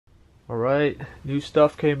Alright, new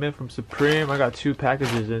stuff came in from Supreme. I got 2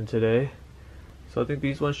 packages in today. So I think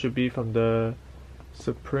these ones should be from the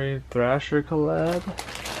Supreme Thrasher collab.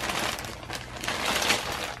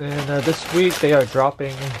 And this week they are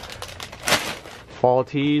dropping fall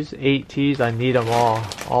tees, 8 tees. I need them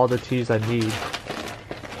all the tees I need.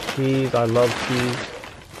 Tees, I love tees.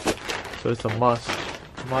 So it's a must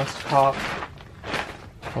cop.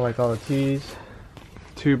 I like all the tees.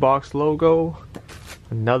 2-box logo.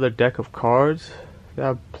 Another deck of cards. They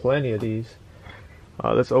have plenty of these.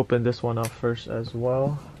 Let's open this one up first as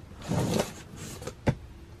well.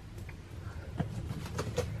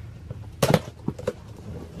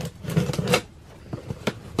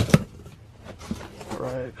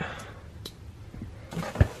 Alright.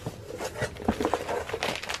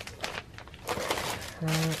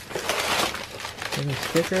 Any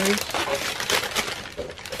stickers?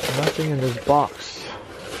 Nothing in this box.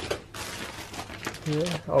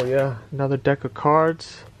 Yeah. Oh yeah, another deck of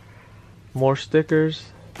cards, more stickers.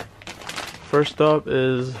 First up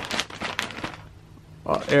is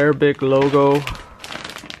Arabic logo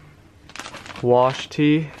wash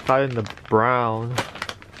tee. Got in the brown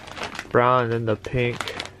and then the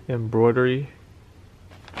pink embroidery.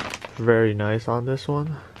 Very nice on this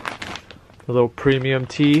one. A little premium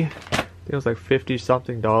tee. I think it was like $50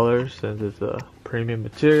 something since it's a premium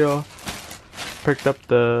material. Picked up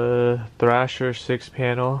the Thrasher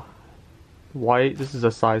 6-panel white. This is a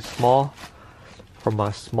size small for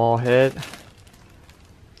my small head.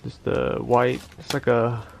 Just the white. It's like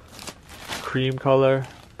a cream color,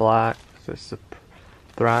 black. It's a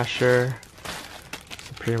Thrasher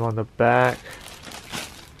Supreme on the back.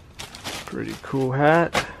 Pretty cool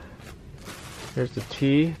hat. Here's the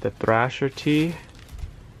tee, the Thrasher tee.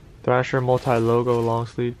 Thrasher multi-logo long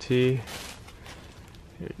sleeve tee.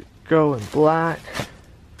 Here you go in black.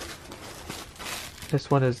 This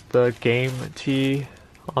one is the game tee,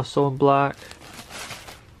 also in black.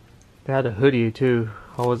 They had a hoodie too.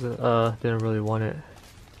 I didn't really want it.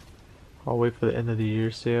 I'll wait for the end of the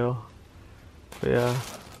year sale. But yeah,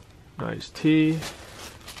 nice tee.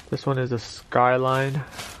 This one is a skyline.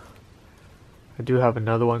 I do have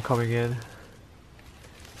another one coming in.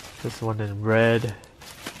 This one in red.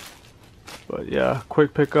 But yeah,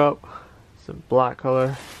 quick pickup. It's in black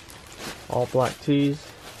color. All black tees.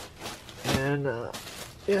 And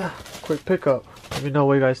yeah, quick pickup. Let me know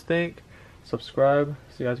what you guys think. Subscribe.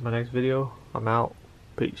 See you guys in my next video. I'm out.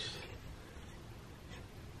 Peace.